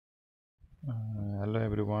Hello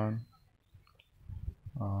everyone.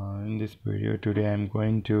 In this video today I'm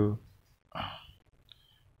going to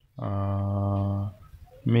uh,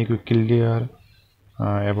 make you clear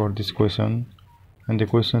about this question, and the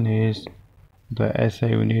question is the SI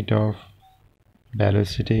unit of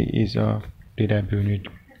velocity is a derived unit.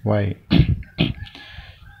 Why?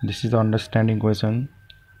 This is the understanding question,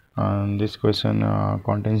 and this question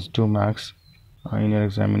contains 2 marks in your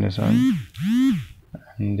examination,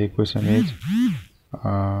 and the question is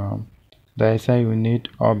uh, the SI unit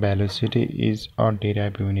of velocity is a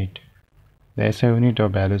derived unit. The SI unit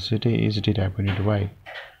of velocity is derived unit.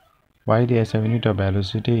 Why the SI unit of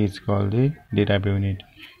velocity is called the derived unit?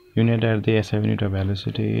 Unit at the SI unit of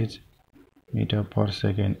velocity is meter per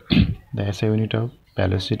second. The SI unit of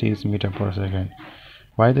velocity is meter per second.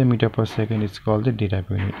 Why the meter per second is called the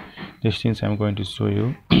derived unit? These things I am going to show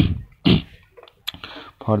you.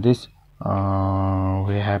 For this,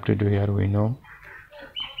 we have to do here.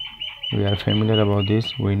 We are familiar about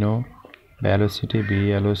this. We know velocity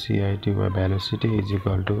velocity is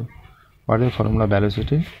equal to, what is the formula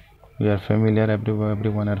velocity? We are familiar,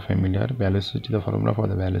 everyone are familiar. Velocity, the formula for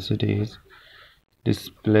the velocity is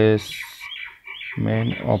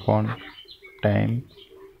displacement upon time,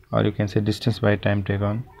 or you can say distance by time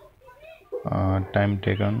taken,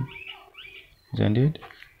 isn't it?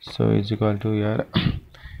 So is equal to here.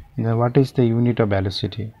 Now what is the unit of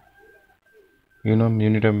velocity? You know,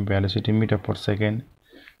 unit of velocity meter per second.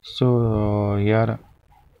 So here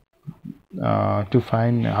to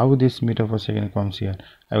find how this meter per second comes here,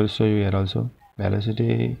 I will show you here also.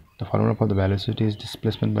 Velocity, the formula for the velocity is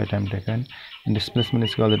displacement by time taken, and displacement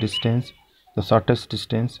is called the distance, the shortest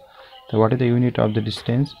distance. So what is the unit of the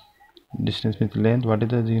distance? Distance means length. What is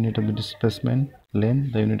the unit of the displacement?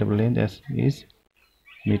 Length. The unit of length is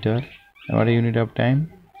meter. And what is the unit of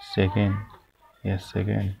time? Second. Yes,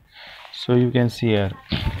 second. So you can see here,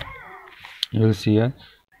 you will see here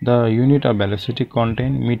the unit of velocity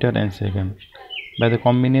contain meter and second. By the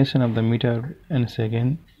combination of the meter and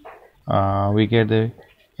second, we get the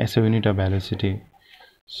SI unit of velocity.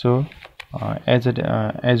 So as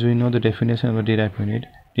we know the definition of a derived unit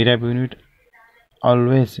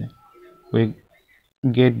always we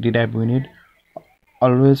get derived unit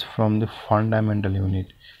always from the fundamental unit.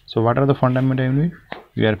 So what are the fundamental unit?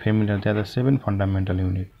 We are familiar. There are 7 fundamental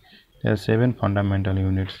units. There are 7 fundamental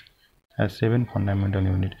units.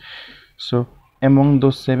 So among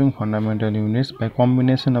those 7 fundamental units, by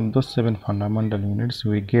combination of those 7 fundamental units,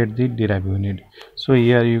 we get the derived unit. So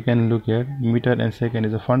here you can look at meter and second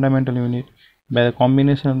is a fundamental unit. By the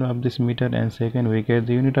combination of this meter and second, we get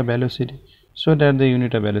the unit of velocity. So that the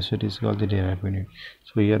unit of velocity is called the derived unit.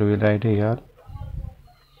 So here we write here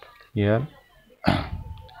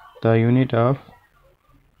the unit of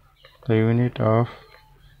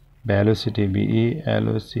velocity,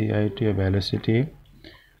 velocity, velocity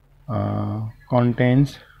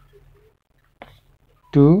contains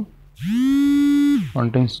two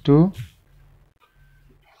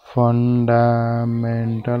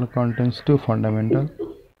fundamental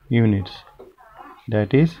units,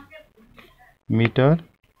 that is meter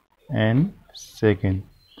and second.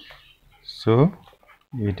 So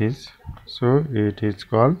it is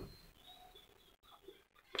called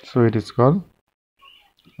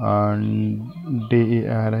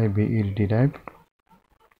derived unit.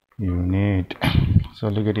 So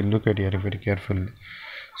look at here very carefully.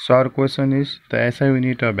 So our question is the SI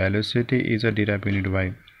unit of velocity is a derived unit.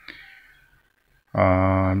 Why?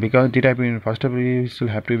 Because derived unit, first of all you should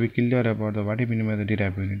have to be clear about the what is meant by the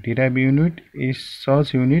derived unit. Derived unit is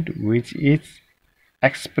such unit which is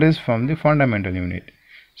expressed from the fundamental unit.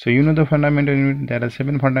 So you know the fundamental unit, there are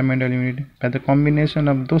 7 fundamental units. By the combination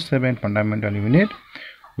of those 7 fundamental units,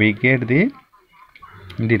 we get the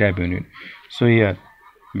derived unit. So here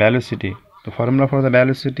velocity, the formula for the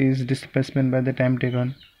velocity is displacement by the time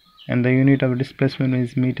taken, and the unit of displacement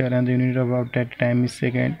is meter, and the unit of that time is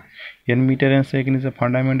second. Here meter and second is a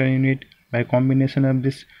fundamental unit. By combination of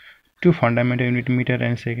this 2 fundamental unit, meter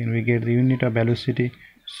and second, we get the unit of velocity.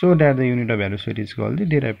 So that the unit of velocity is called the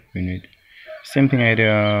derived unit. Same thing I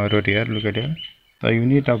wrote here. Look at here. The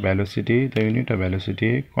unit of velocity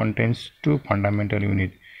contains 2 fundamental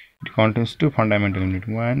unit. It contains 2 fundamental unit.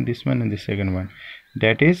 One, this one, and the second one.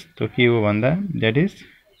 That is the key one. That is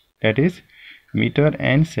meter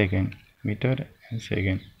and second.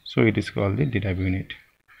 So it is called the derived unit.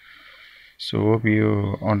 So hope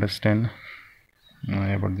you understand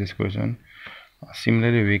about this question.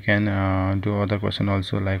 Similarly, we can do other question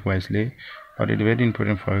also likewise, but it is very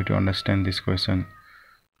important for you to understand this question.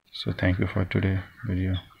 So thank you for today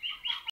video.